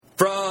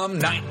from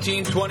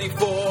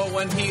 1924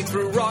 when he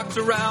threw rocks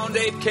around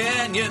Ape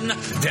Canyon.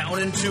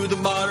 Down into the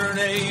modern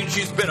age,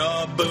 he's been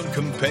a boon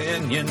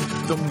companion.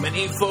 Though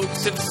many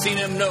folks have seen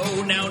him, no,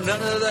 now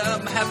none of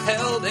them have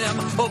held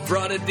him or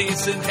brought a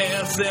decent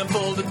hair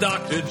sample to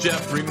Dr.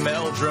 Jeffrey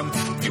Meldrum.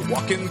 If you're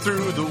walking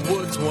through the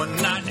woods one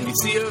night and you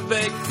see a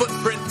vague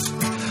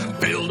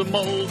footprint, build a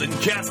mold and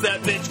cast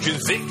that bitch,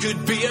 cause it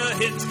could be a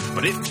hit.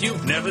 But if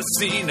you've never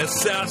seen a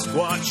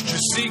Sasquatch,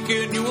 just seek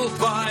and you will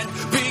find,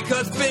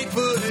 because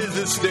Bigfoot is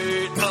a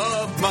state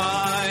of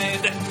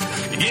mind.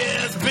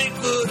 Yes,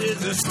 Bigfoot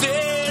is a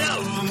state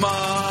of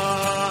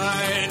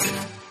mind.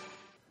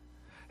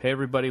 Hey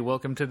everybody,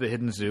 welcome to the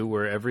Hidden Zoo,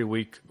 where every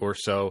week or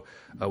so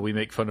we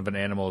make fun of an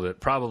animal that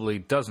probably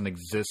doesn't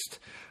exist.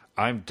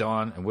 I'm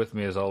Don, and with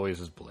me as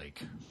always is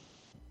Blake.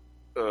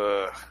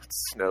 It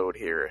snowed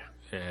here.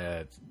 Yeah,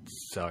 it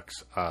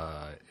sucks.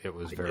 It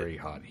was very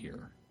hot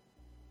here.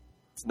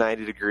 It's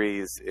 90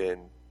 degrees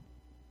in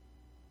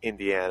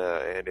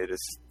Indiana, and it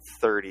is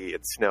 30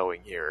 and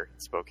snowing here in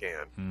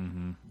Spokane.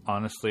 Mm-hmm.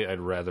 Honestly, I'd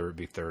rather it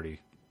be 30.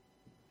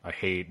 I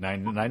hate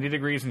 90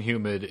 degrees and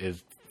humid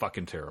is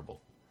fucking terrible.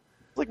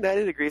 It was like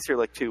 90 degrees here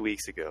like 2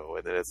 weeks ago,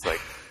 and then it's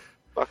like,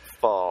 fuck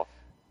fall.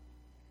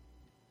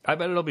 I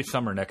bet it'll be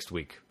summer next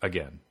week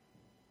again.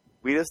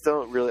 We just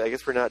don't really, I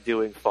guess we're not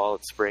doing fall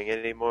and spring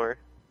anymore.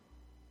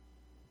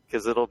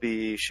 Because it'll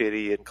be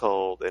shitty and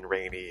cold and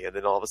rainy, and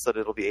then all of a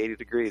sudden it'll be 80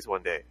 degrees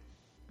one day.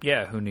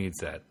 Yeah, who needs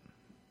that?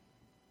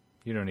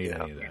 You don't need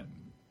any of that.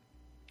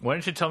 Why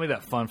didn't you tell me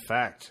that fun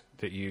fact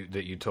that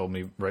you told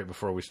me right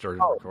before we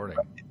started recording?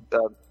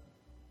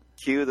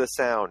 Cue the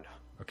sound.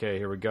 Okay,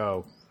 here we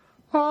go.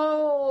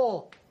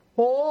 Oh,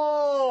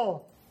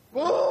 oh,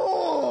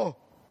 oh.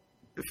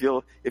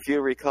 If you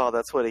recall,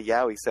 that's what a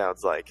yowie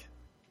sounds like.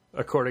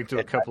 According to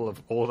a couple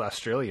of old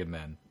Australian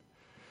men.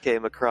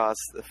 Came across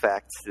the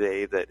fact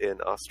today that in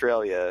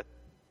Australia,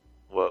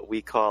 what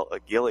we call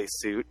a ghillie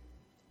suit,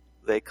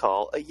 they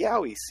call a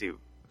yowie suit.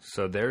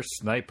 So their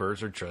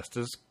snipers are dressed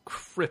as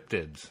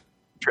cryptids.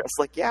 Dressed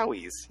like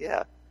yowies,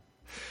 yeah.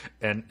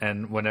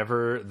 And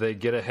whenever they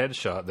get a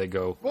headshot, they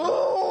go,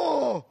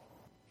 "Whoa!"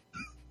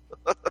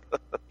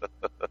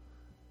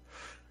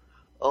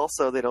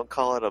 Also, they don't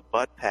call it a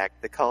butt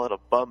pack, they call it a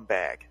bum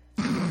bag.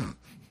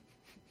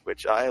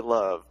 Which I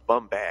love,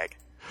 bum bag.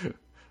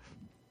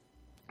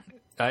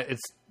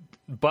 It's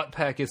butt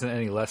pack isn't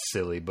any less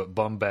silly, but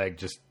bum bag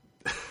just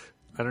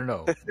I don't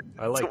know.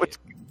 I like it.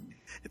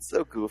 It's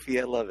so goofy.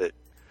 I love it.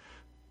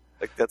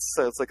 Like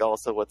it's like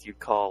also what you'd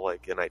call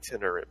like an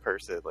itinerant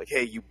person. Like,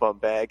 hey, you bum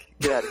bag,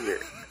 get out of here.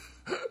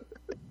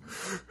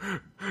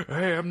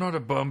 Hey, I'm not a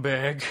bum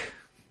bag.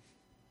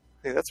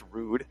 Hey, that's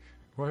rude.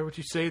 Why would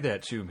you say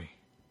that to me?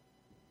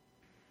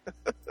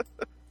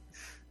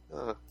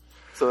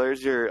 So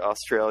there's your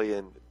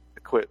Australian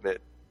equipment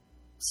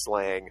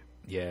slang.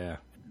 Yeah.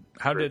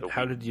 How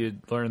did you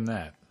learn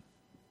that?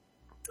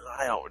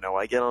 I don't know.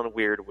 I get on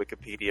weird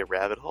Wikipedia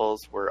rabbit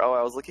holes where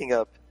I was looking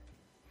up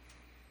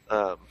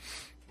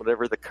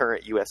whatever the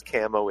current U.S.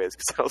 camo is,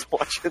 because I was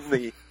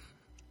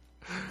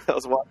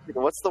watching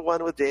what's the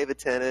one with David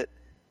Tennant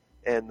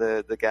and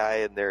the guy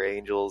and their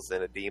angels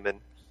and a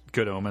demon?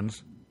 Good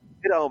Omens.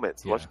 Good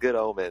Omens. Yeah. Watch Good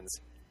Omens.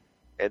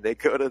 And they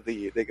go to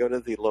the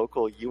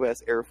local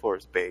U.S. Air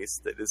Force base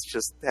that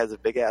has a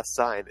big ass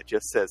sign that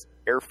just says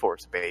Air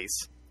Force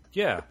Base.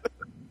 Yeah.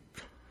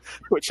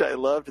 Which I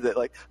loved that,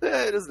 like,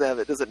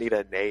 it doesn't need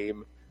a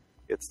name.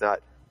 It's not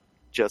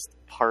just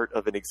part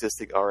of an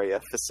existing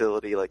RAF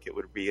facility like it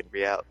would be in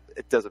reality.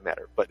 It doesn't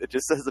matter. But it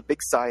just has a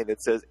big sign that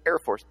says Air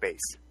Force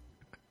Base.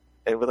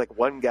 And with, like,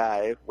 one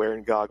guy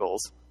wearing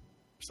goggles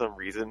for some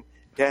reason,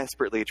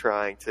 desperately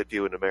trying to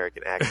do an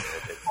American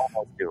accent and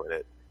almost doing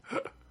it. I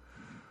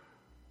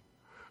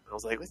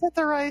was like, was that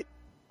the right?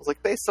 I was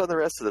like, based on the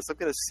rest of this, I'm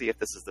going to see if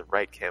this is the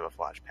right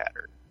camouflage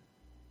pattern.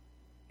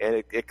 And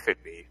it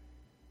could be.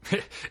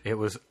 It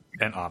was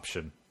an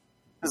option.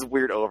 There's a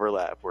weird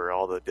overlap where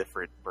all the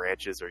different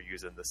branches are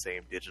using the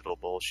same digital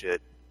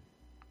bullshit.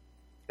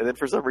 And then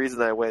for some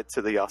reason I went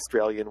to the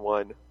Australian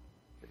one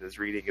and was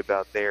reading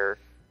about their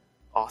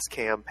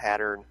OSCAM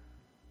pattern.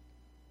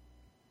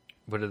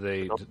 What do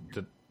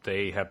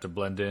they have to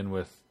blend in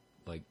with,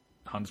 like,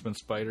 huntsman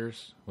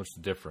spiders? What's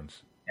the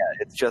difference? Yeah,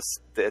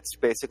 it's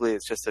basically a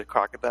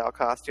crocodile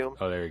costume.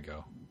 Oh, there you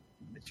go.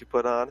 That you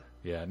put on.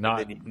 Yeah,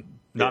 not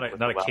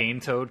a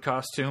cane toad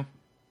costume.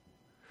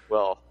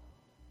 Well,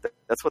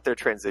 that's what they're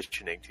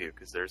transitioning to,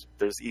 because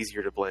there's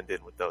easier to blend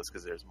in with those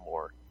because there's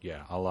more.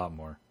 Yeah, a lot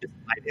more. Just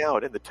hide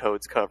out and the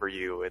toads cover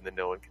you, and then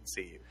no one can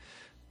see you.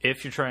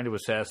 If you're trying to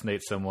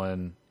assassinate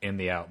someone in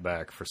the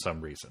outback for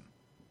some reason.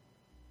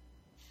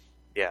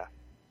 Yeah.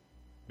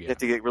 You have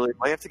to get really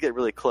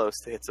close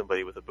to hit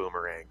somebody with a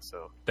boomerang.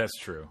 So that's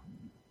true.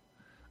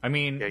 I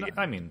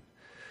mean,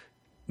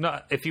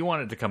 not if you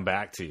want it to come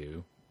back to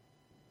you.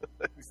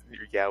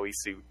 Your yowie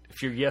suit.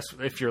 If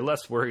you're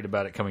less worried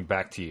about it coming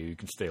back to you, you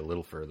can stay a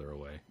little further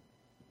away.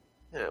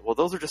 Yeah, well,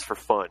 those are just for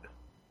fun.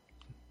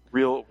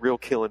 Real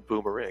killing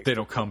boomerangs. They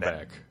don't come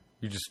back.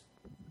 You just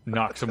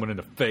knock someone in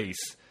the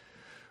face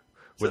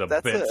with a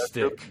bent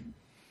stick.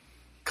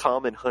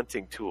 common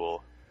hunting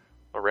tool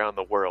around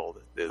the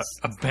world is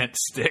a bent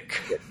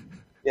stick.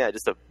 Yeah,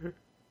 just a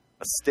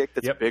stick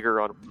that's bigger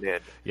on one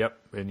end. Yep,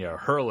 and you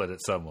hurl it at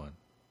someone.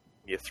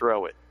 You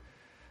throw it.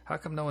 How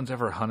come no one's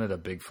ever hunted a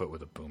Bigfoot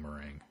with a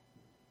boomerang?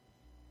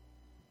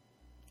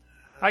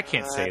 I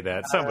can't say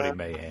that. Somebody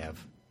may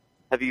have.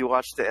 Have you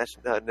watched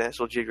the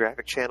National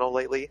Geographic Channel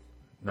lately?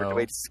 No.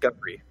 Or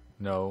Discovery?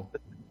 No.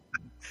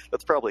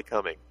 That's probably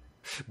coming.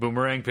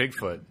 Boomerang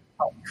Bigfoot.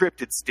 Oh,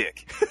 cryptid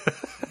stick.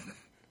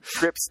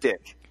 Crypt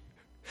stick.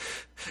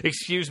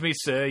 Excuse me,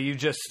 sir. You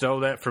just stole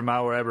that from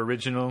our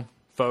Aboriginal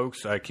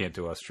folks? I can't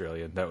do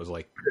Australian. That was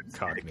like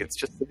Cockney. It's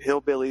just some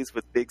hillbillies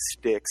with big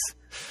sticks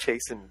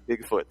chasing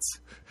Bigfoots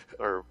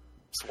or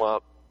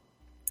swamp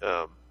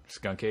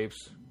skunk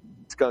apes.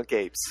 Skunk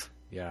apes.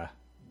 Yeah.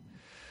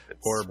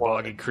 Or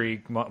Boggy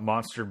Creek,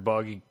 Monster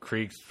Boggy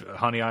Creek,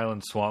 Honey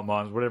Island Swamp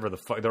Monsters, whatever the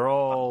fuck. They're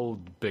all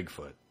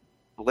Bigfoot.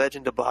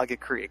 Legend of Boggy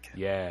Creek.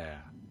 Yeah.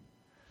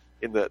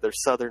 They're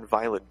southern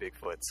violent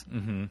Bigfoots.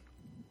 Mm-hmm.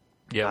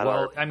 Yeah,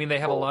 well, I mean, they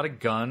have a lot of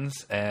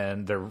guns,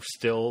 and they're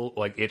still,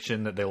 like,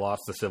 itching that they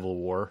lost the Civil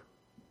War.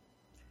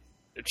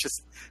 It's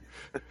just,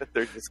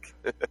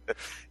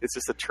 it's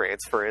just a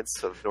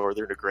transference of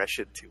northern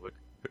aggression to a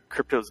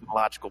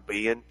cryptozoological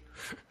being.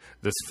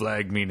 This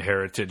flag mean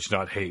heritage,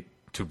 not hate,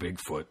 to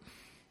Bigfoot.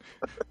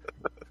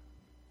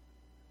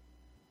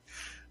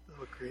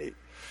 Oh, great.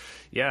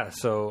 Yeah,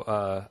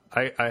 so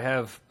I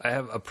have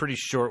a pretty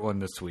short one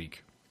this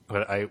week.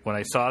 But when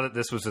I saw that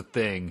this was a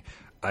thing,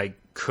 I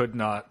could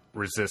not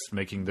resist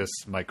making this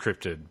my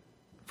cryptid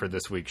for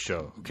this week's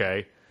show,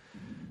 okay?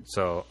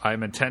 So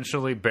I'm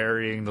intentionally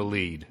burying the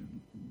lead.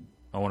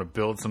 I want to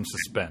build some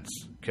suspense,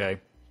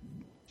 okay?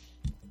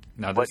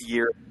 Now, what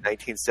year of the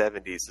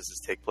 1970s does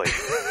this take place?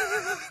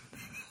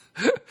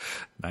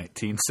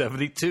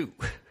 1972.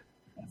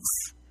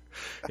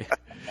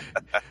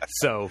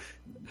 So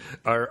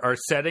our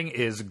setting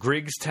is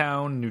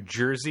Griggstown, New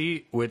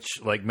Jersey, which,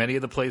 like many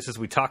of the places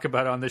we talk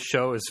about on this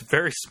show, is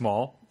very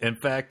small. In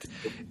fact,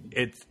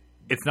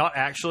 it's not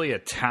actually a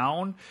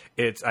town.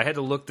 I had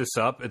to look this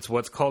up. It's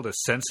what's called a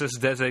census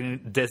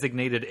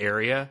designated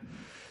area.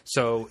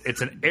 So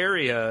it's an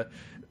area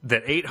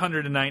that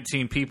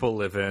 819 people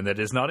live in that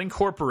is not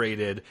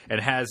incorporated and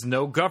has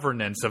no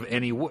governance of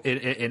any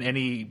in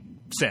any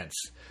sense.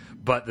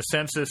 But the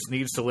census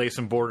needs to lay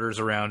some borders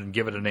around and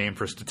give it a name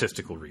for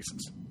statistical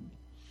reasons.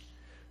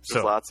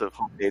 There's lots of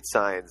homemade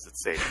signs that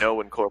say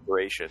no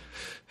incorporation.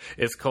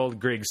 It's called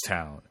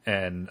Griggstown.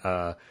 And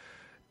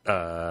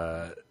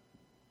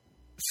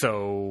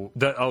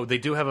they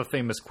do have a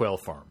famous quail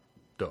farm,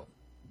 though.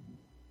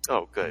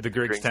 Oh, good. The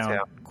Griggstown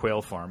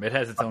Quail Farm. It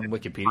has its own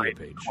Wikipedia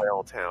page.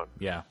 Quail Town.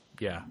 Yeah.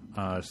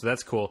 So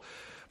that's cool.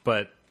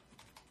 But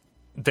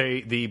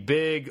the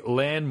big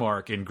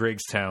landmark in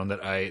Griggstown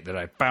that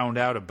I found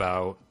out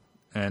about,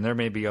 and there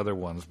may be other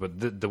ones,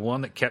 but the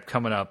one that kept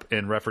coming up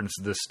in reference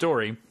to this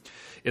story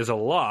is a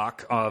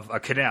lock of a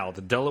canal,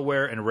 the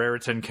Delaware and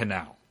Raritan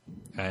Canal.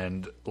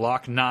 And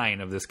Lock 9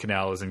 of this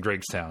canal is in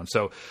Griggstown.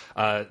 So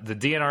the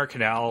DNR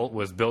Canal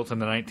was built in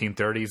the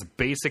 1930s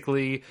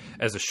basically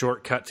as a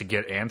shortcut to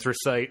get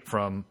anthracite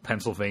from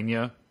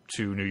Pennsylvania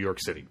to New York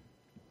City.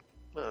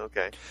 Oh,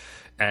 okay.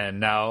 And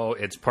now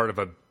it's part of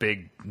a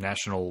big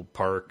national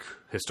park,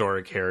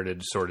 historic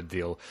heritage sort of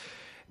deal.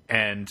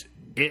 And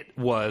it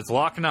was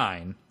Lock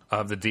 9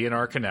 of the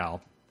DNR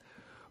Canal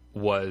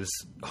was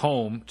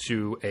home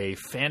to a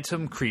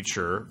phantom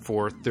creature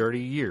for 30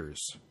 years,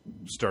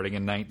 starting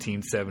in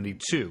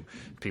 1972.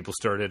 People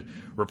started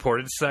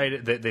reporting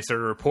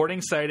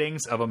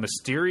sightings of a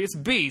mysterious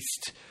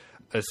beast,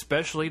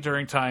 especially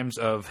during times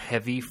of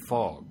heavy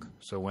fog.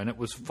 So when it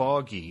was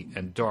foggy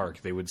and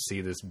dark, they would see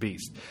this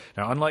beast.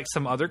 Now, unlike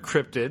some other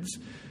cryptids,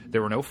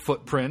 there were no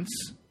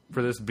footprints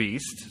for this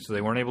beast, so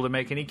they weren't able to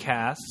make any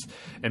casts,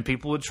 and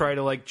people would try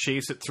to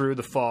chase it through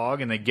the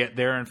fog, and they'd get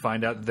there and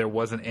find out that there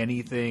wasn't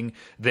anything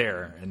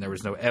there, and there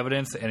was no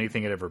evidence that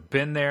anything had ever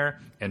been there,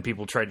 and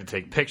people tried to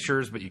take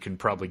pictures, but you can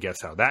probably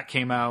guess how that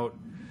came out.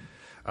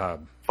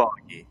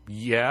 Foggy.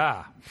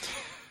 Yeah.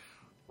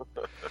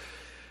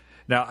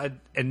 Now,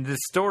 and this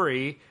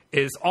story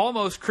is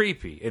almost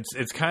creepy.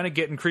 It's kind of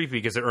getting creepy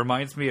because it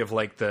reminds me of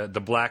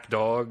the black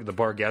dog, the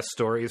Barguest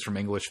stories from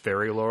English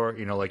fairy lore.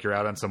 You know, like you're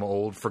out on some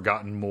old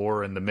forgotten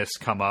moor and the mists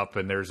come up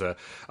and there's a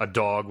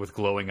dog with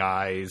glowing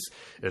eyes.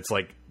 It's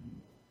like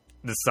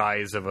the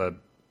size of a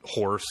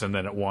horse and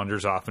then it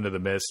wanders off into the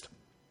mist.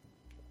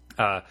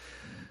 But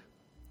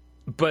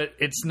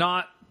it's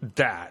not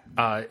that.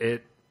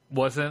 It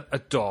wasn't a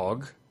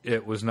dog.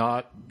 It was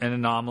not an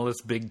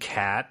anomalous big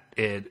cat.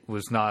 It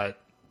was not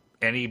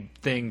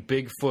anything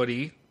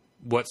Bigfooty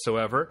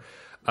whatsoever.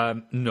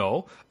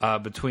 No.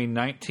 Between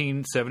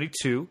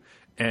 1972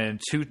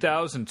 and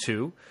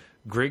 2002,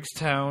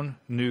 Griggstown,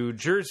 New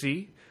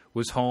Jersey,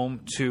 was home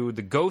to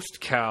the ghost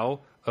cow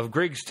of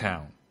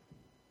Griggstown.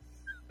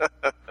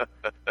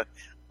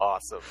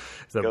 Awesome.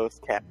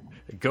 Ghost cow.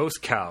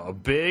 Ghost cow. A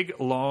big,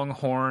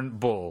 longhorn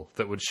bull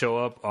that would show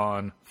up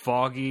on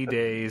foggy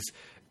days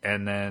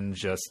and then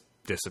just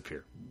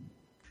disappear.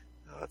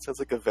 that sounds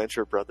like a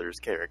Venture Brothers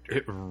character.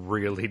 It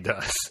really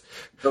does.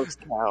 Ghost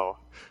cow.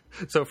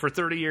 So for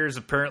 30 years,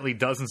 apparently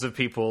dozens of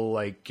people,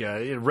 like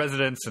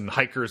residents and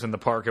hikers in the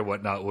park and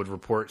whatnot, would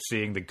report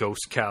seeing the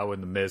ghost cow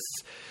in the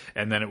mists,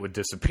 and then it would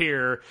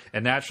disappear.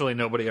 And naturally,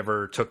 nobody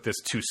ever took this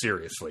too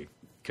seriously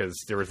because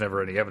there was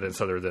never any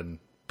evidence other than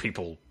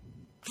people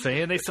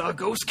saying they saw a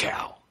ghost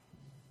cow.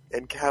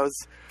 And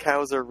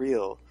cows are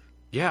real.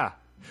 Yeah.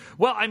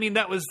 Well, I mean,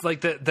 that was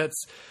like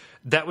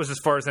that was as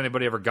far as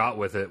anybody ever got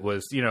with it.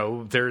 Was, you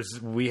know,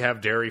 we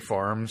have dairy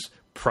farms.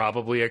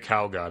 Probably a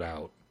cow got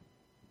out.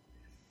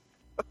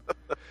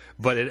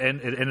 But it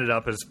ended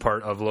up as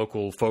part of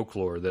local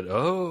folklore that,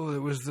 it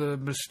was the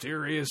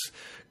mysterious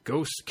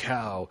ghost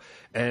cow.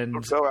 And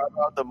We'll go out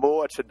on the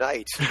moor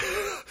tonight.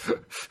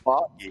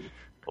 Foggy.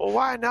 Well,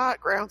 why not,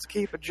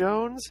 Groundskeeper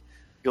Jones?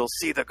 You'll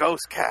see the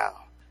ghost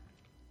cow.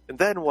 And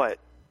then what?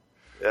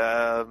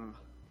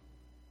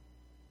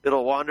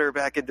 It'll wander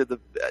back into the...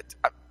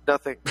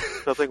 Nothing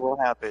will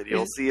happen.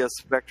 You'll see a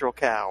spectral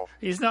cow.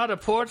 He's not a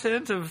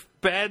portent of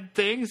bad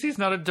things? He's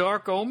not a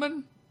dark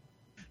omen?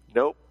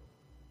 Nope.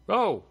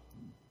 Oh.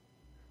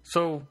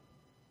 So,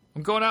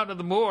 I'm going out to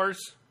the moors.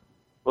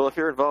 Well, if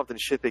you're involved in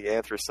shipping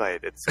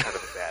anthracite, it's kind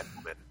of a bad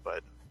moment,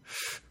 but...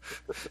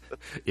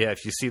 Yeah,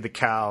 if you see the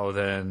cow,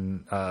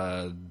 then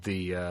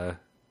the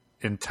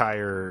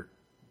entire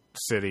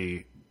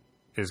city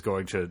is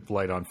going to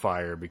light on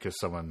fire because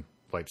someone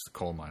lights the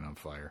coal mine on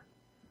fire.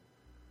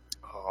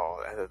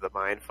 Oh, the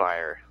mine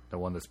fire. The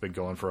one that's been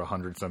going for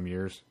 100-some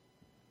years.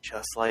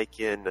 Just like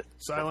in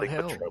Silent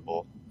Nothing But Hill.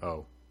 Trouble.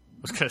 Oh.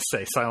 I was going to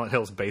say, Silent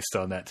Hill's based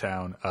on that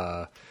town.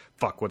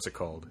 What's it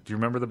called? Do you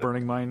remember the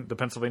burning mine, the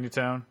Pennsylvania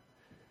town?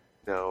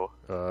 No.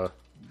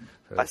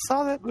 I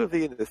saw that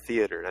movie in the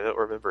theater, and I don't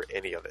remember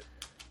any of it.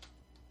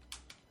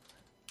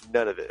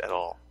 None of it at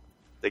all.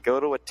 They go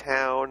to a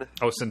town...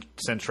 Oh,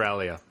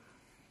 Centralia.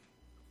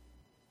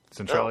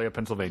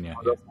 Pennsylvania.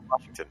 Oh, that's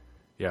Washington.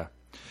 Yeah.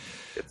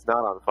 It's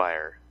not on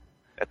fire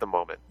at the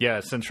moment. Yeah,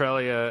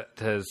 Centralia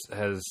has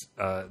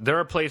there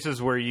are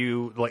places where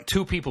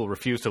two people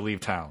refuse to leave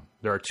town.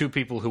 There are two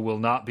people who will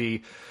not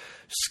be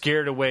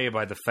scared away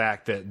by the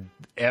fact that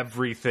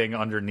everything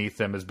underneath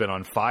them has been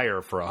on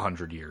fire for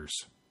 100 years.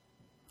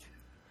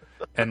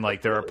 And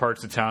like there are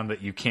parts of town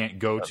that you can't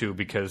go to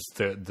because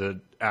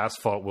the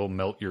asphalt will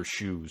melt your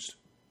shoes.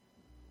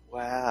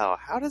 Wow.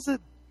 How does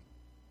it...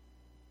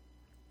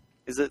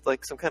 Is it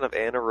like some kind of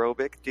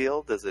anaerobic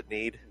deal? Does it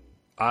need...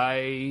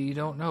 I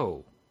don't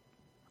know.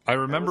 I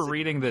remember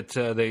reading that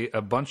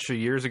a bunch of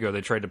years ago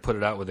they tried to put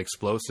it out with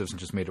explosives and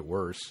just made it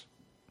worse.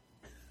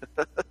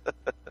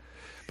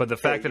 But the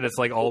fact that it's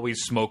like always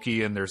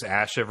smoky and there's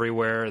ash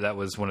everywhere, that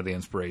was one of the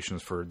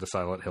inspirations for the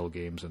Silent Hill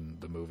games and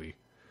the movie.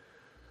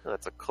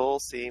 It's a coal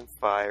seam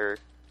fire.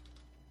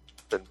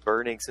 Been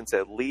burning since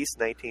at least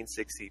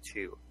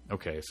 1962.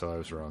 Okay, so I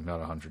was wrong. Not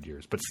 100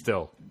 years, but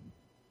still.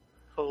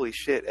 Holy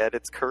shit! At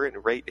its current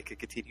rate, it could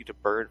continue to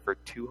burn for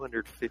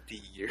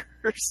 250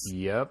 years.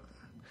 Yep.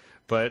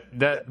 But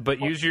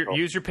use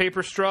your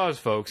paper straws,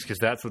 folks, because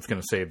that's what's going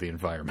to save the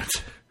environment.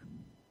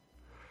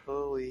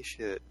 Holy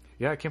shit!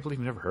 Yeah, I can't believe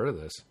you've never heard of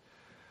this.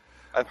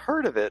 I've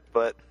heard of it,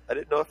 but I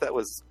didn't know if that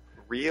was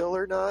real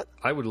or not.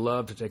 I would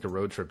love to take a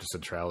road trip to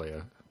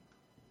Centralia.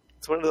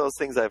 It's one of those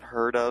things I've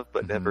heard of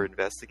but never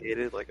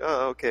investigated. Like,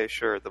 oh, okay,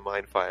 sure, the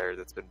mine fire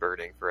that's been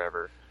burning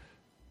forever.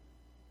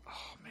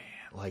 Oh man,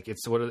 like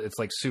it's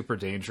like super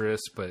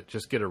dangerous, but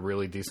just get a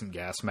really decent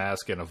gas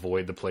mask and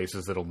avoid the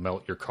places that'll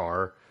melt your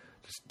car.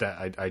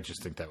 I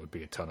just think that would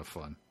be a ton of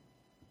fun.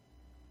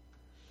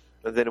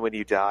 And then when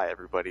you die,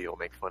 everybody will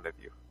make fun of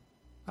you.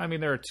 I mean,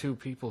 there are two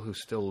people who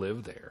still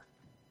live there.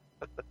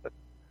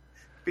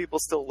 People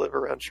still live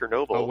around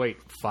Chernobyl. Oh wait,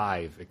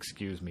 5.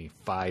 Excuse me,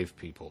 5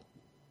 people.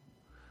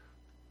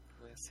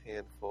 Nice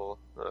handful.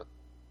 Huh.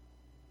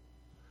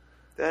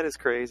 That is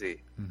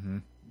crazy. Mm-hmm.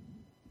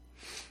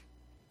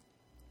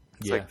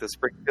 It's like the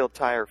Springfield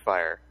tire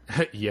fire.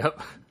 Yep.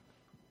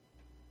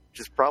 Which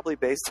is probably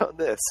based on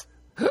this.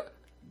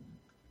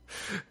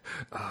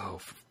 Oh,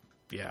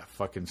 yeah,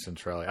 fucking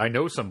Centralia. I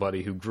know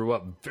somebody who grew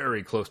up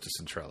very close to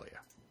Centralia.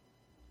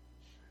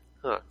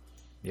 Huh.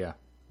 Yeah.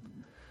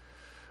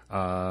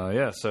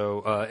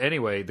 So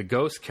anyway, the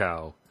ghost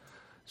cow.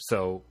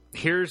 So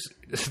here's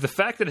the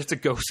fact that it's a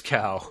ghost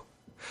cow.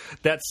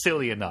 That's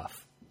silly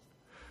enough.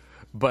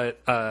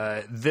 But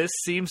this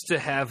seems to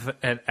have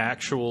an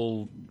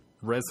actual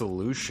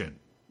resolution.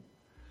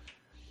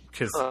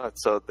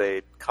 So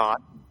they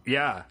caught?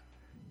 Yeah.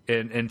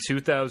 In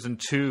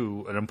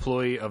 2002, an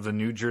employee of the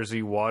New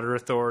Jersey Water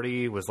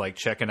Authority was like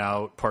checking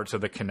out parts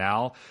of the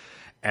canal,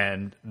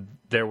 and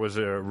there was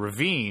a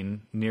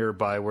ravine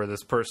nearby where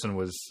this person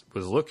was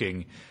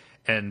looking,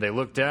 and they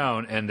looked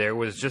down, and there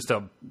was just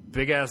a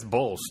big ass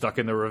bull stuck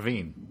in the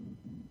ravine.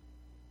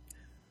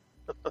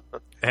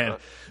 And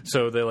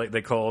so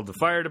they called the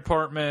fire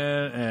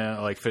department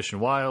and like Fish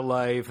and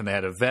Wildlife, and they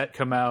had a vet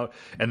come out,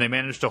 and they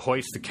managed to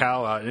hoist the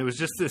cow out, and it was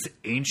just this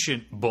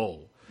ancient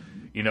bull.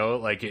 You know,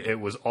 like it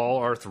was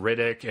all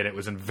arthritic, and it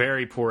was in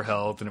very poor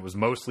health, and it was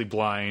mostly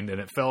blind, and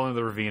it fell into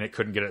the ravine. It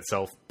couldn't get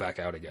itself back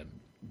out again.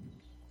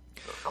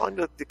 long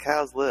do the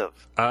cows live?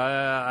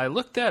 I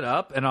looked that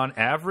up, and on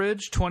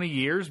average, 20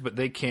 years, but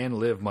they can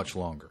live much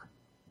longer.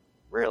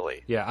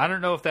 Really? Yeah, I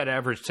don't know if that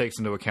average takes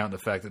into account the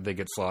fact that they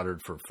get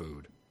slaughtered for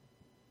food.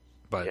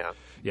 But,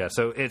 yeah,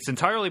 so it's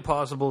entirely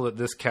possible that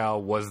this cow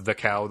was the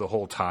cow the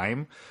whole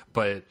time,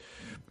 but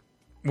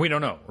we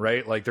don't know,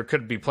 right? Like, there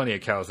could be plenty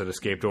of cows that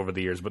escaped over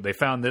the years, but they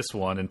found this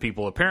one, and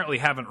people apparently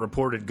haven't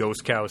reported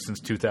ghost cows since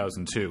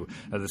 2002.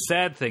 Now, the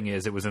sad thing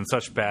is it was in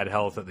such bad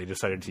health that they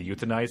decided to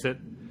euthanize it.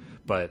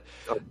 But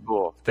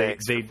cool.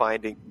 Thanks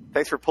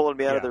for pulling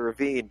me out of the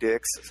ravine,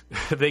 Dix.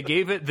 They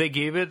gave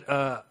it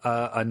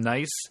a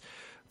nice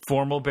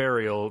formal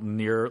burial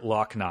near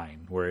Loch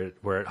 9,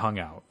 where it hung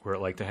out, where it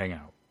liked to hang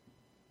out.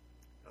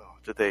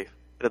 Oh,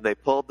 Then they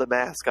pulled the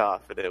mask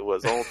off, and it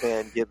was Old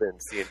Man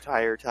Gibbons the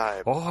entire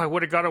time. Oh, I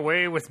would have got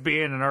away with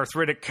being an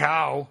arthritic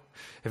cow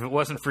if it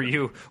wasn't for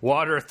you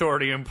Water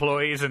Authority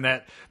employees and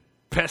that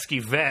pesky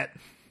vet.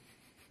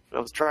 I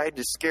was trying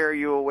to scare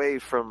you away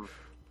from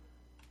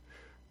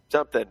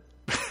something.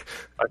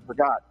 I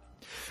forgot.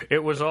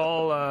 It was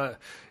all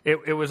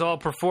it was all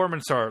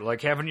performance art.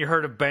 Like, haven't you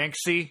heard of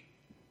Banksy?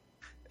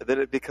 And then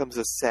it becomes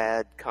a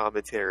sad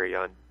commentary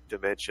on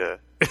dementia.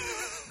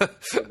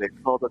 And they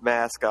pull the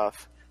mask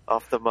off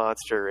the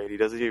monster, and he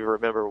doesn't even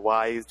remember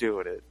why he's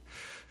doing it.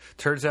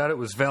 Turns out it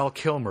was Val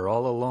Kilmer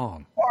all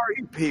along. Who are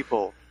you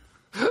people?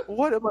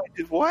 What am I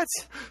doing? What?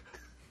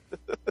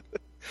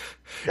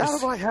 Get out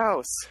of my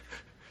house.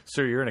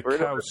 Sir, you're in We're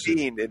cow in a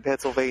ravine in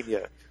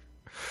Pennsylvania.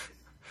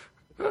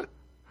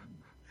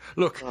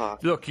 Look,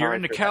 you're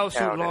in the cow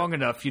suit long now.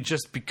 enough, you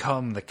just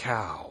become the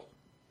cow.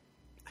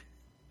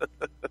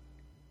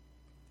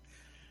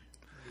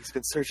 He's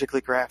been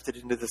surgically grafted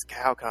into this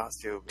cow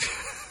costume.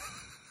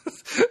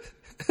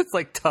 It's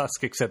like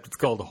Tusk, except it's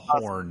called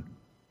Horn.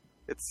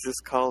 It's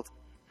just called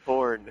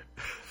Horn.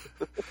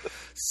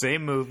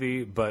 Same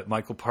movie, but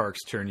Michael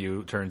Parks turns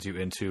you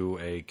into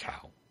a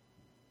cow.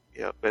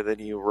 Yep, and then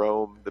you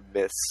roam the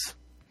mists.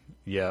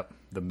 Yep,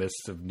 the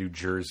mists of New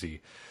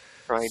Jersey.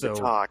 Trying to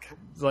talk.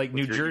 Like,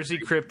 New Jersey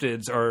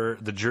cryptids are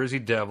the Jersey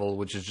Devil,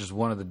 which is just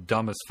one of the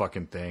dumbest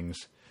fucking things,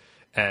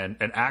 and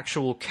an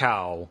actual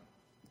cow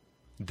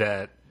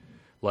that,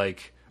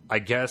 like, I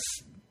guess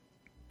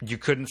you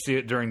couldn't see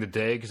it during the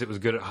day because it was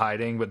good at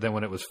hiding, but then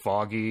when it was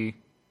foggy,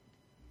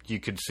 you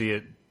could see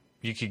it.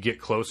 You could get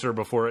closer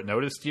before it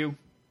noticed you.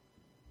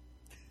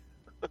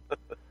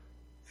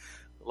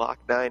 Loch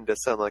 9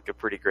 does sound like a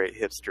pretty great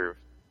hipster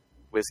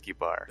whiskey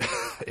bar.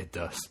 It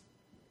does.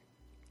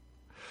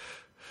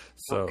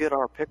 So we'll get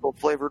our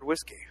pickle-flavored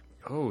whiskey.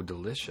 Oh,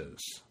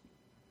 delicious.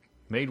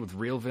 Made with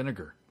real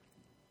vinegar.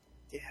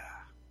 Yeah.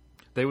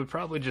 They would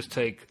probably just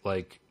take,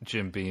 like,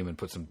 Jim Beam and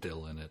put some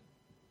dill in it.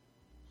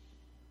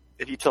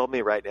 If you told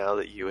me right now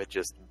that you had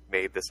just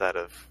made this out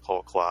of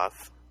whole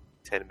cloth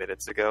 10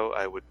 minutes ago,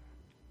 I would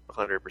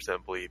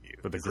 100% believe you.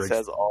 This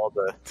has all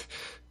the...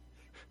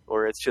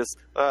 Or it's just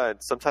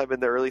sometime in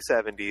the early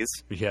 70s.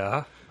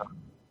 Yeah.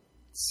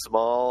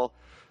 Small,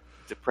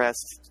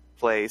 depressed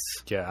place.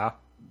 Yeah.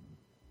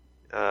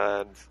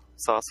 And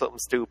saw something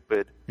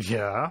stupid.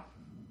 Yeah.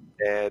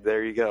 And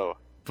there you go.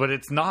 But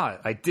it's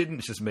not. I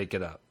didn't just make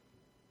it up.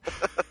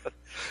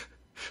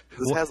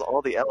 This has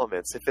all the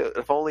elements.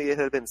 If only it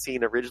had been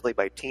seen originally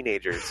by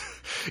teenagers.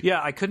 Yeah,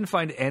 I couldn't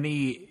find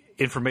any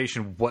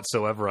information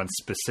whatsoever on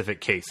specific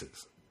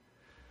cases.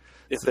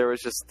 If there was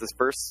just this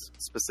first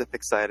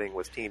specific sighting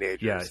was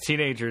teenagers. Yeah,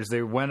 teenagers.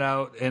 They went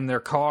out in their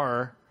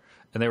car,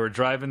 and they were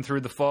driving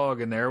through the fog,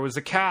 and there was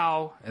a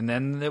cow, and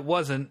then it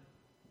wasn't.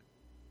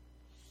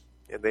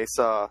 And they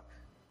saw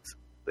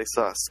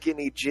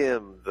Skinny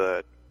Jim,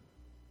 the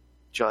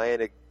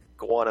giant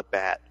iguana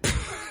bat.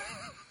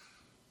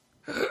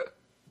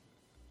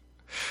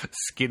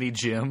 Skinny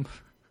Jim?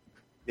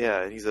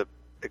 Yeah, he's a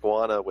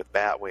iguana with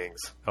bat wings.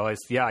 Oh,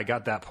 I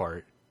got that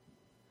part.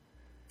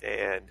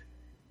 And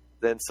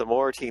then some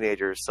more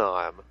teenagers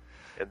saw him,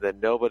 and then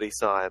nobody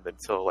saw him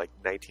until like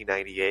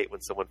 1998 when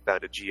someone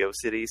found a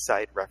GeoCities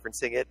site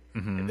referencing it,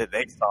 and then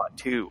they saw it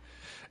too.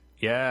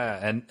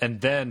 Yeah, and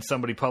then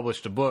somebody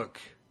published a book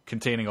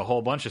containing a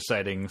whole bunch of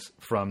sightings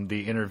from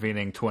the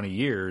intervening 20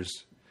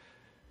 years.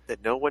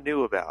 That no one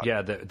knew about.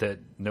 Yeah, that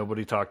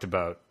nobody talked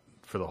about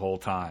for the whole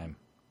time.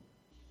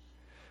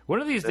 One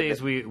of these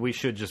days, we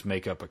should just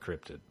make up a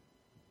cryptid.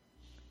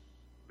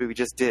 We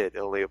just did.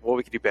 Only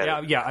we could do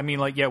better. Yeah. I mean,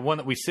 one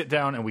that we sit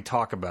down and we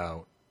talk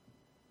about,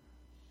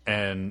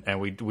 and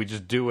we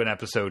just do an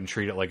episode and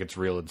treat it like it's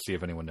real and see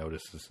if anyone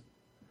notices.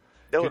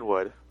 No one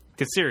would.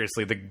 Because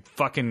seriously, the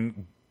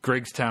fucking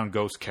Griggstown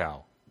ghost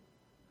cow.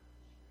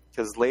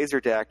 Because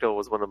Laserdactyl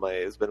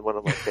has been one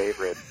of my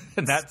favorite.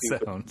 And that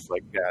sounds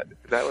like that.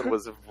 That one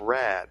was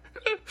rad.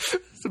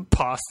 It's a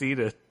posse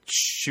to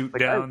shoot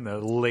down the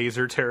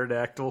laser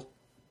pterodactyl.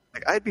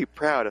 I'd be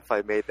proud if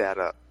I made that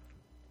up.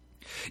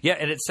 Yeah,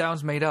 and it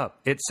sounds made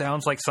up. It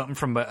sounds like something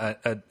from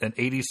an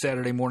 80s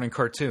Saturday morning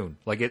cartoon.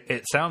 Like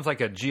it sounds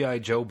like a G.I.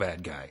 Joe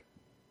bad guy.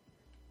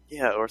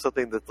 Yeah, or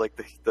something that like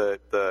the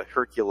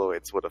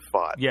Herculoids would have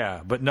fought.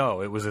 Yeah, but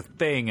no, it was a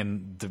thing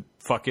in the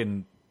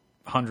fucking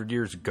 100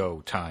 years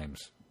ago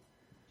times.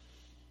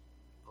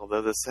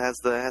 Although this has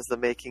the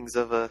makings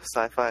of a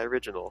sci-fi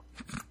original.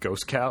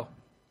 Ghost cow.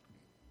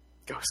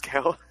 Ghost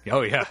cow.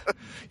 Oh yeah,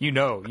 you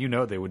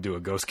know they would do a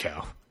ghost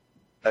cow.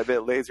 I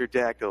meant laser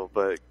dactyl,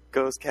 but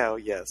ghost cow,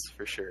 yes,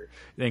 for sure.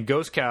 And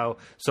ghost cow.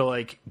 So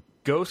like,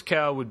 ghost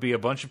cow would be a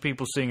bunch of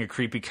people seeing a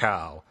creepy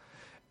cow.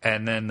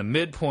 And then the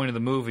midpoint of the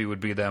movie would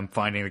be them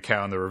finding the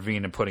cow in the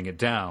ravine and putting it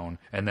down.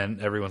 And then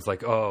everyone's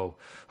like, oh,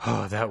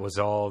 that was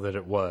all that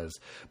it was.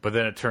 But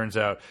then it turns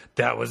out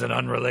that was an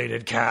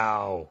unrelated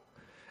cow.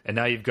 And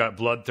now you've got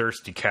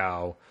bloodthirsty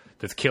cow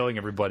that's killing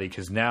everybody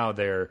because now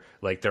they're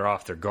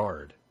off their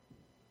guard.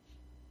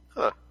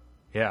 Huh.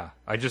 Yeah.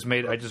 I just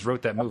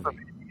wrote that movie.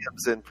 It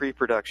was in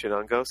pre-production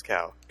on Ghost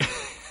Cow.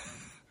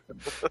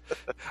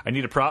 I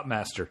need a prop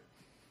master.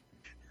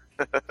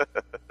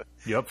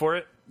 You up for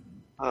it?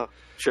 Oh,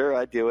 sure,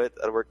 I'd do it.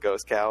 I'd work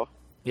Ghost Cow.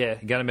 Yeah,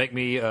 you got to make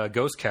me a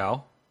ghost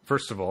cow,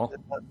 first of all.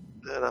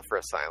 Not for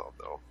Asylum,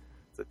 though.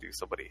 To do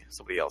somebody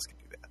else can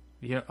do that.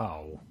 Yeah.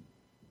 Oh.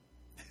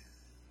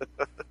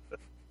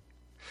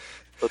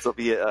 This will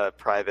be a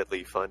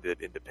privately funded,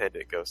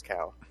 independent Ghost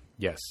Cow.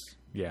 Yes.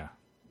 Yeah.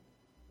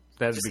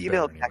 That'd Just be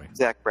email better anyway.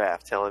 Zach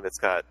Braff, tell him it's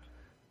got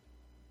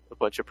a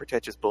bunch of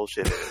pretentious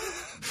bullshit in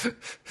it.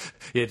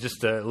 Yeah,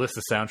 just list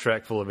a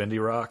soundtrack full of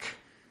indie rock.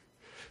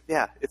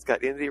 Yeah, it's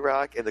got indie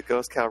rock, and the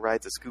Ghost Cow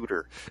rides a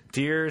scooter.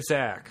 Dear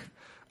Zach,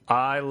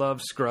 I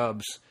love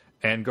Scrubs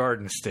and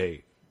Garden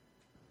State.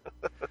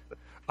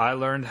 I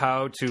learned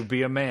how to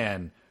be a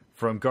man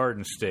from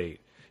Garden State.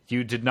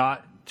 You did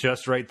not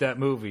just write that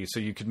movie so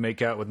you could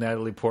make out with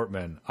Natalie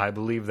Portman. I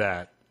believe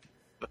that.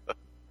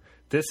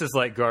 This is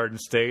like Garden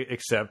State,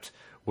 except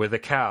with a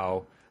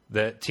cow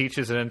that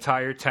teaches an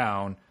entire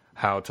town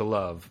how to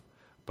love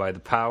by the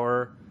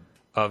power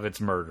of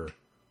its murder.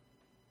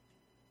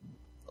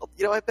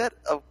 You know, I bet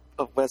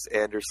a Wes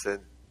Anderson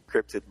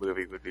cryptid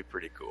movie would be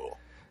pretty cool.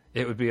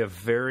 It would be a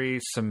very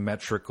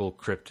symmetrical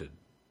cryptid.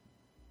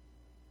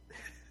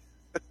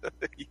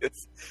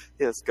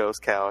 Yes,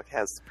 Ghost Cow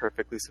has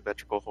perfectly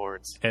symmetrical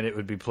horns. And it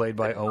would be played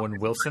by Owen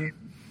Wilson.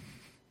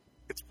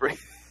 It's pretty...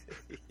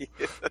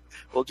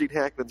 Well, Gene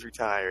Hackman's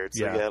retired,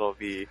 so yeah, it'll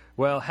be...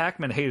 Well,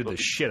 Hackman hated the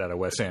shit out of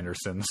Wes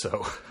Anderson,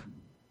 so...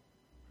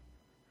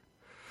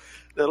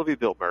 That'll be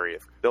Bill Murray.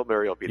 Bill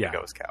Murray will be the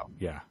Ghost Cow.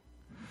 Yeah.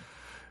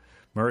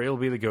 Murray will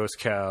be the Ghost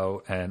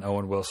Cow, and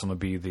Owen Wilson will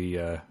be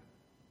the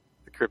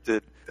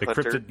cryptid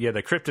hunter.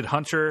 The cryptid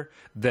hunter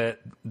that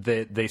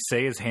they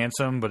say is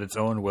handsome, but it's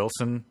Owen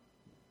Wilson.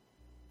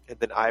 And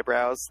then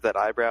that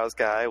eyebrows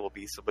guy will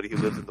be somebody who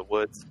lives in the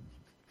woods.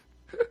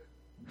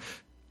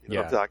 You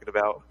know what I'm talking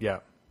about? Yeah.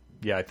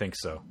 Yeah, I think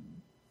so.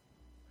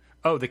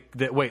 Oh,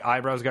 wait,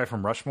 eyebrows guy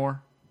from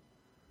Rushmore?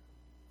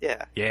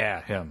 Yeah.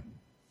 Yeah, him.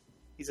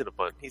 He's in a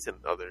bunch. He's in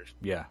others.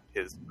 Yeah.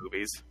 His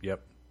movies.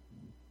 Yep.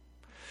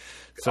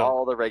 So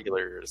all the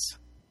regulars.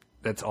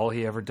 That's all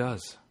he ever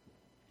does.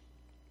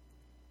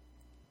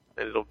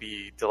 And it'll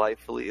be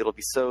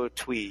so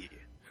twee.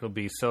 It'll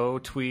be so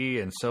twee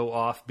and so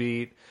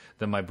offbeat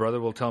that my brother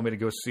will tell me to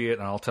go see it,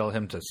 and I'll tell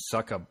him to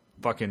suck a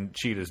fucking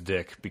cheetah's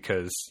dick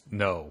because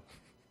no.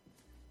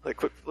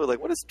 Like,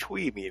 what does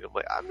twee mean? I'm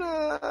like,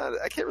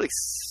 I can't really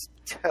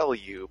tell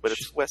you, but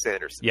it's Wes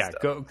Anderson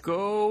stuff.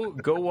 Go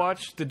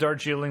watch the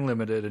Darjeeling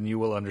Limited, and you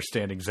will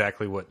understand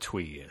exactly what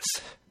twee is.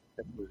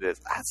 That's what it is.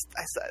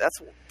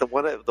 That's the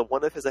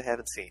one of his I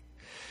haven't seen.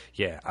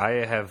 Yeah,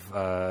 I have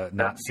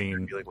not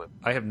seen.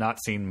 I have not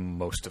seen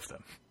most of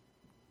them.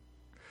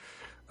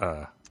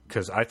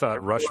 Because I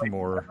thought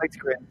Rushmore. I liked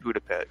Grand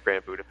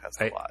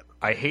Budapest a lot.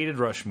 I hated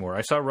Rushmore.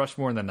 I saw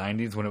Rushmore in the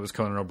 90s when it was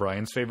Conan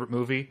O'Brien's favorite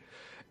movie.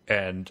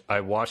 And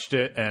I watched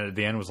it, and at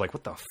the end was like,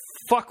 what the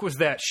fuck was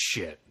that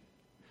shit?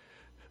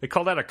 They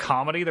called that a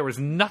comedy? There was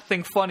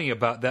nothing funny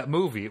about that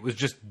movie. It was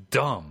just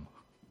dumb.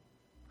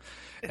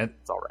 And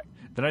it's all right.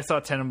 Then I saw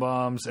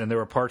Tenenbaums, and there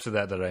were parts of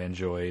that I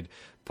enjoyed,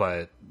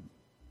 but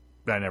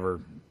I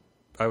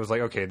was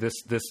like, okay, this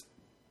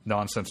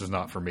nonsense is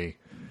not for me.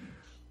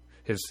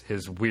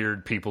 His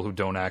weird people who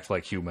don't act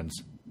like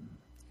humans.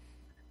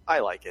 I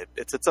like it.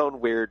 It's its own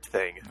weird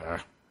thing.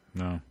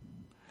 No.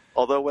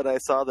 Although when I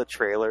saw the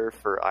trailer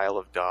for Isle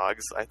of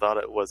Dogs, I thought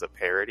it was a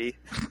parody.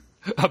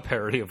 A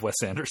parody of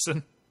Wes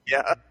Anderson?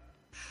 Yeah.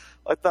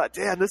 I thought,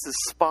 damn, this is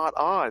spot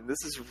on.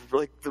 This is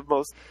like the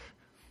most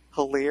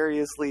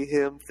hilariously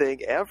him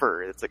thing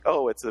ever. It's like,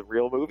 oh, it's a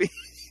real movie?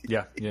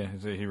 Yeah,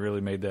 he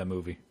really made that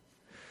movie.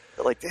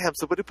 Like, damn,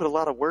 somebody put a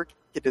lot of work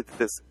into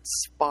this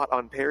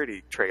spot-on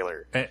parody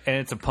trailer. And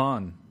it's a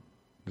pun.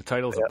 The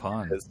title's a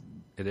pun.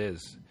 It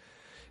is.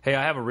 Hey,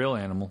 I have a real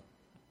animal.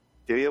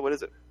 Do you? What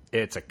is it?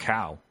 It's a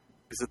cow.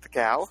 Is it the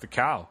cow? It's the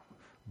cow.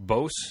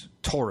 Bos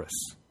taurus.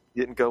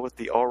 You didn't go with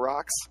the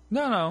aurochs?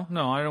 No.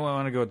 I don't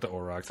want to go with the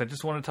aurochs. I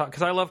just want to talk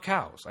because I love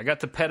cows. I got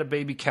to pet a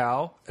baby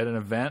cow at an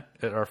event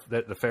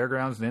at the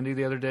fairgrounds in Indy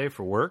the other day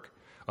for work,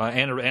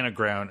 and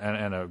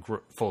a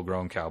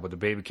full-grown cow. But the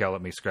baby cow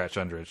let me scratch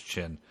under its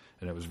chin,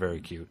 and it was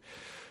very cute.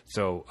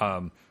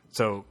 So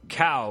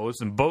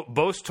cows and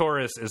Bos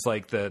taurus is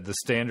like the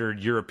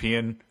standard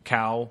European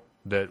cow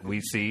that we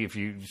see. If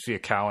you see a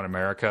cow in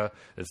America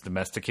that's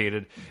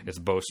domesticated, it's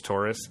Bos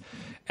taurus.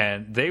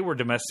 And they were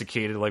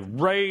domesticated like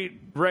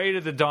right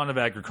at the dawn of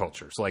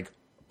agriculture. So like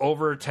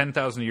over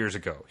 10,000 years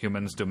ago,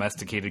 humans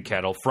domesticated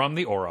cattle from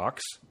the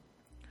aurochs,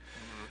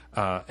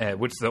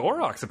 which the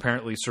aurochs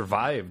apparently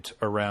survived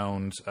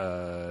around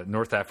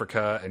North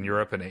Africa and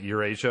Europe and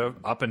Eurasia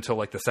up until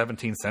like the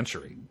 17th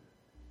century.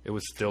 It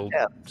was still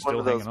one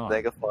of those hanging on.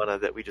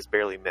 megafauna that we just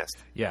barely missed.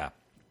 Yeah.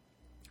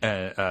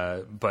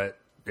 But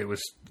it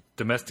was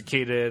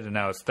domesticated, and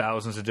now it's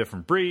thousands of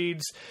different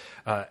breeds,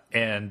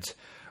 and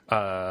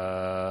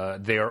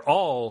they are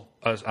all,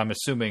 I'm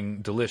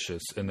assuming,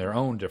 delicious in their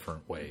own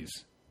different ways.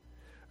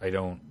 I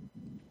don't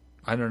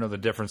know the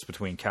difference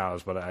between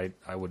cows, but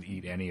I would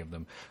eat any of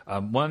them.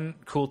 One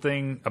cool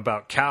thing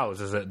about cows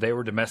is that they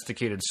were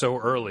domesticated so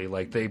early,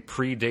 like they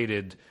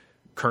predated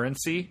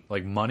currency,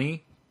 like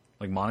money,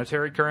 like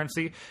monetary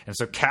currency, and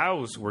so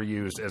cows were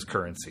used as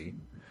currency.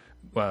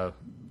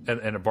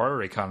 In a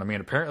barter economy,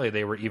 and apparently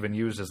they were even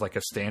used as like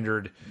a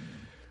standard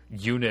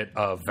unit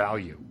of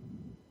value.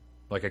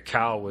 Like a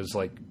cow was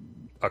like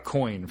a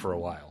coin for a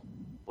while.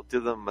 Well, do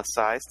the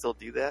Maasai still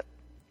do that?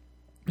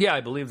 Yeah,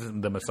 I believe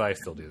the Maasai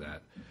still do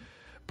that.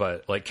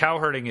 But like cow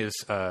herding is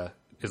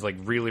like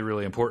really,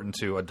 really important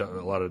to a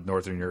lot of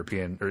Northern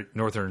European or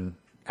Northern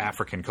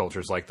African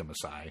cultures like the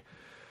Maasai.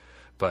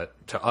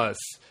 But to us,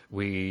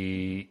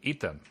 we eat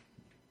them.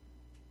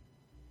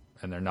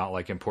 And they're not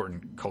like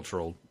important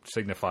cultural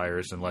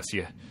signifiers unless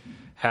you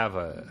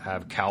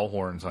have cow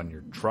horns on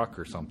your truck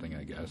or something,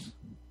 I guess.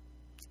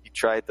 You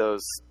tried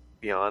those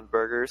Beyond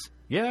Burgers?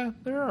 Yeah,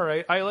 they're all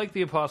right. I like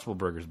the Impossible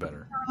Burgers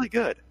better. They're really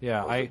good.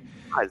 Yeah,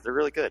 they're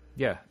really good.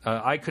 Yeah,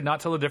 I could not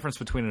tell the difference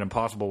between an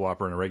Impossible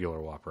Whopper and a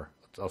regular Whopper.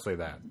 I'll say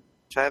that.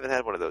 I haven't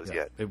had one of those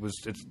yet.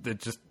 It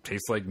just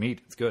tastes like meat.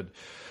 It's good.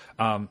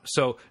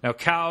 So now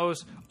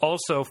cows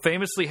also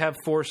famously have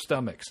 4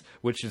 stomachs,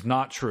 which is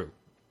not true.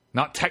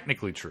 Not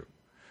technically true.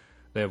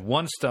 They have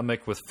one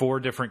stomach with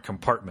 4 different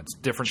compartments,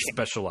 different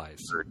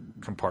specialized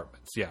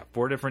compartments. Yeah,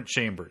 4 different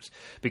chambers.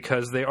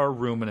 Because they are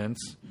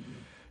ruminants,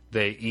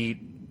 they eat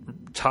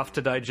tough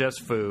to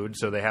digest food,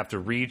 so they have to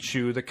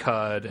re-chew the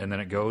cud, and then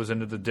it goes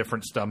into the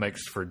different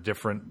stomachs for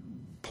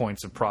different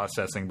points of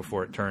processing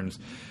before it turns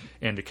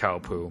into cow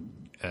poo.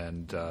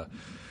 And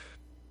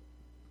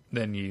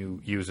then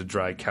you use a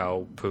dry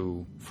cow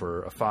poo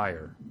for a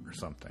fire or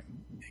something.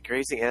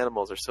 Grazing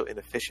animals are so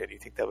inefficient. You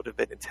think that would have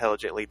been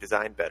intelligently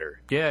designed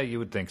better? Yeah, you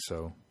would think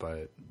so,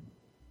 but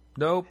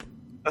nope.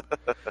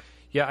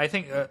 Yeah, I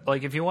think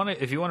like if you want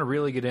to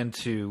really get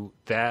into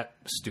that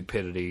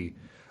stupidity,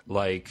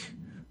 like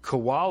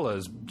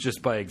koalas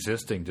just by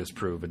existing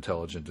disprove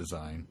intelligent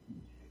design.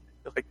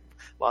 Like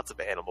lots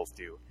of animals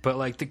do. But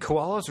like the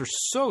koalas are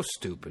so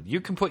stupid. You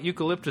can put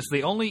eucalyptus.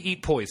 They only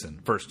eat poison.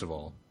 First of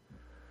all.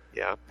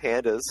 Yeah,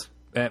 pandas.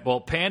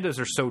 Well, pandas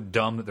are so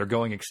dumb that they're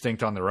going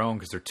extinct on their own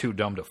because they're too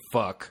dumb to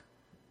fuck.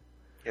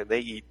 And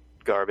they eat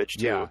garbage,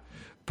 too. Yeah,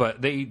 but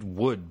they eat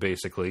wood,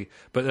 basically.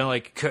 But then,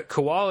 like,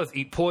 koalas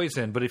eat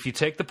poison, but if you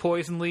take the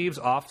poison leaves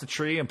off the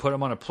tree and put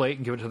them on a plate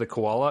and give it to the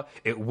koala,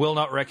 it will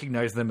not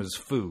recognize them as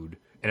food,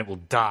 and it will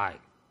die.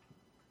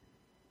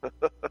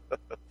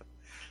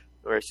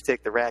 Whereas you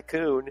take the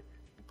raccoon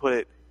and put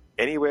it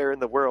anywhere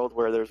in the world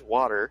where there's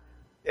water,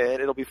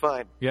 and it'll be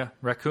fine. Yeah,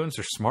 raccoons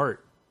are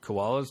smart.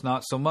 Koalas,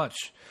 not so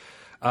much.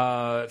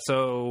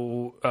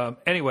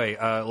 Anyway,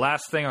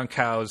 last thing on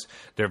cows.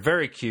 They're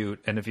very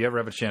cute, and if you ever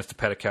have a chance to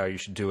pet a cow, you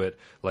should do it.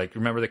 Like,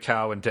 remember the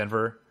cow in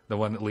Denver? The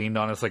one that leaned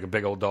on us like a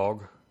big old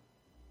dog?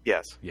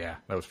 Yes. Yeah,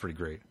 that was pretty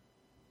great.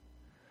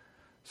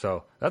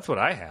 So, that's what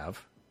I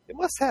have. It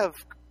must have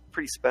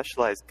pretty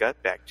specialized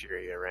gut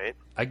bacteria, right?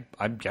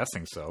 I'm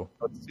guessing so.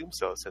 I would assume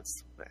so,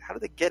 since... How do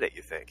they get it,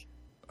 you think?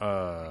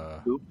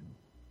 Poop?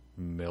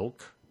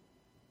 Milk?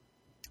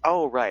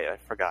 Oh, right. I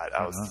forgot.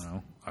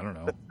 I don't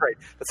know. Right.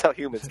 That's how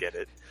humans get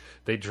it.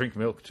 They drink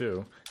milk,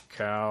 too.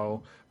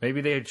 Cow.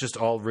 Maybe they just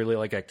all really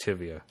like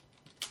Activia.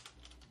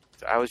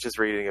 So I was just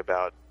reading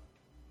about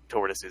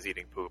tortoises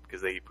eating poop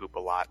because they eat poop a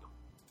lot.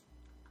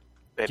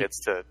 And it's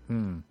to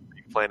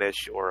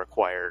replenish or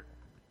acquire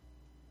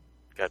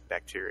gut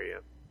bacteria.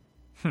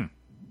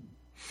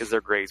 Because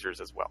they're grazers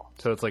as well.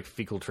 So it's like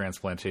fecal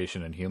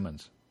transplantation in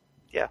humans.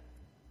 Yeah.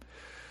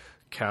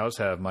 Cows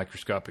have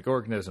microscopic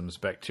organisms,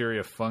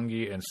 bacteria,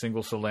 fungi, and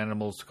single-cell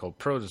animals called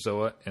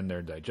protozoa in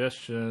their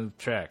digestion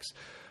tracts.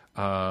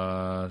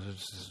 The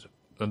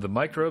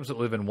microbes that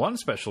live in one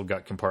special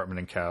gut compartment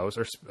in cows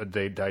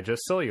they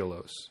digest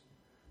cellulose.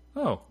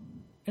 Oh,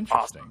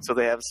 interesting. Awesome. So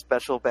they have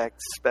special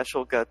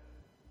gut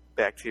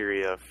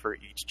bacteria for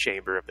each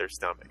chamber of their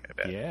stomach, I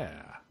bet.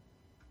 Yeah.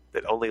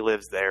 That only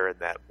lives there in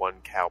that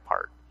one cow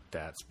part.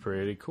 That's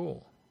pretty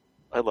cool.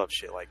 I love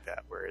shit like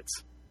that, where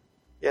it's...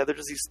 Yeah, there's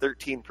just these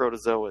 13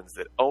 protozoans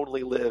that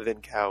only live in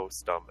the cow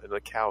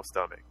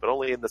stomach, but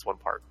only in this one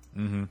part.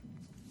 Mm-hmm.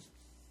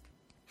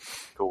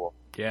 Cool.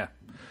 Yeah.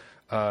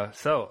 I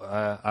don't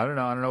know. I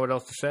don't know what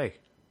else to say.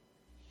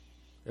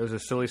 It was a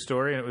silly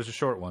story, and it was a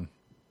short one.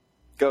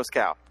 Ghost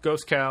cow.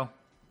 Ghost cow.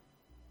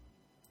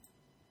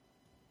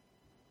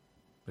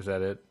 Is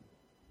that it?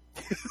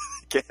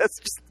 Guess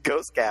just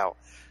ghost cow.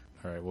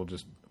 All right, we'll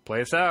just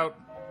play us out.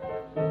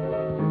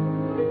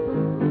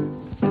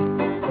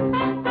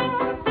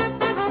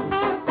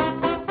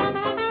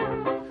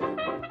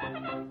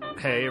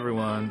 Hey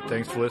everyone,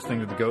 thanks for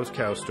listening to the Ghost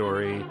Cow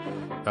story.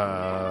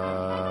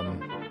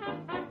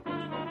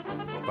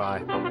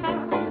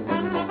 Bye.